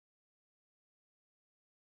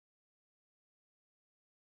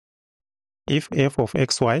if f of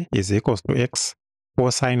xy is equals to x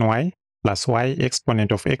cosine y plus y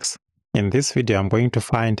exponent of x, in this video I'm going to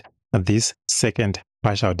find this second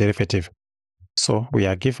partial derivative. So we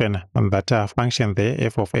are given that function there,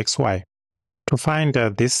 f of xy. To find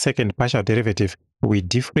this second partial derivative, we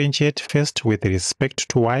differentiate first with respect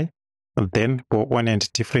to y, then go on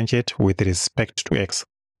and differentiate with respect to x.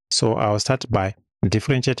 So I'll start by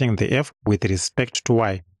differentiating the f with respect to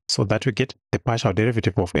y, so that we get the partial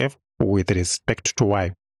derivative of f with respect to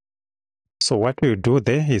y. So what we'll do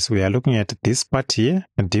there is we are looking at this part here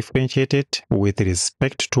and differentiate it with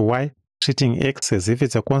respect to y, treating x as if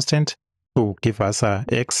it's a constant to give us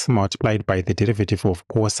x multiplied by the derivative of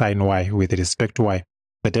cosine y with respect to y.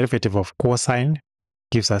 The derivative of cosine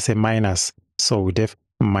gives us a minus, so we'd have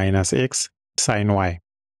minus x sine y.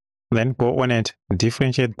 Then go on and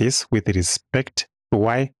differentiate this with respect to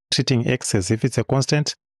y, treating x as if it's a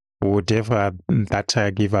constant. Would have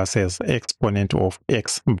that give us as exponent of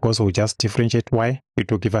x, because we just differentiate y,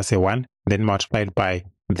 it will give us a 1, then multiplied by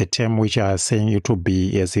the term which are saying it will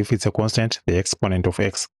be as if it's a constant, the exponent of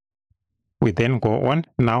x. We then go on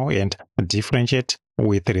now and differentiate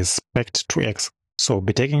with respect to x. So we'll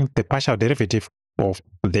be taking the partial derivative of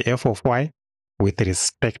the f of y with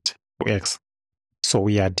respect to x. So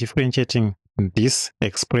we are differentiating this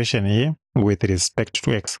expression here with respect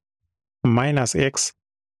to x. Minus x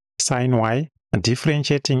sine y,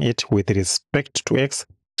 differentiating it with respect to x,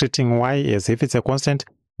 treating y as if it's a constant,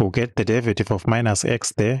 we'll get the derivative of minus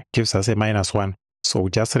x there, gives us a minus 1. So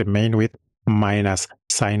we just remain with minus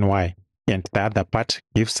sine y. And the other part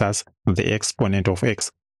gives us the exponent of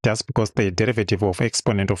x, just because the derivative of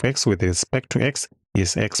exponent of x with respect to x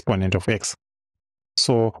is exponent of x.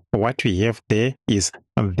 So what we have there is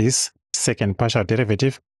this second partial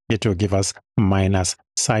derivative. It will give us minus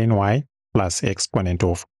sine y plus exponent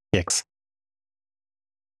of x.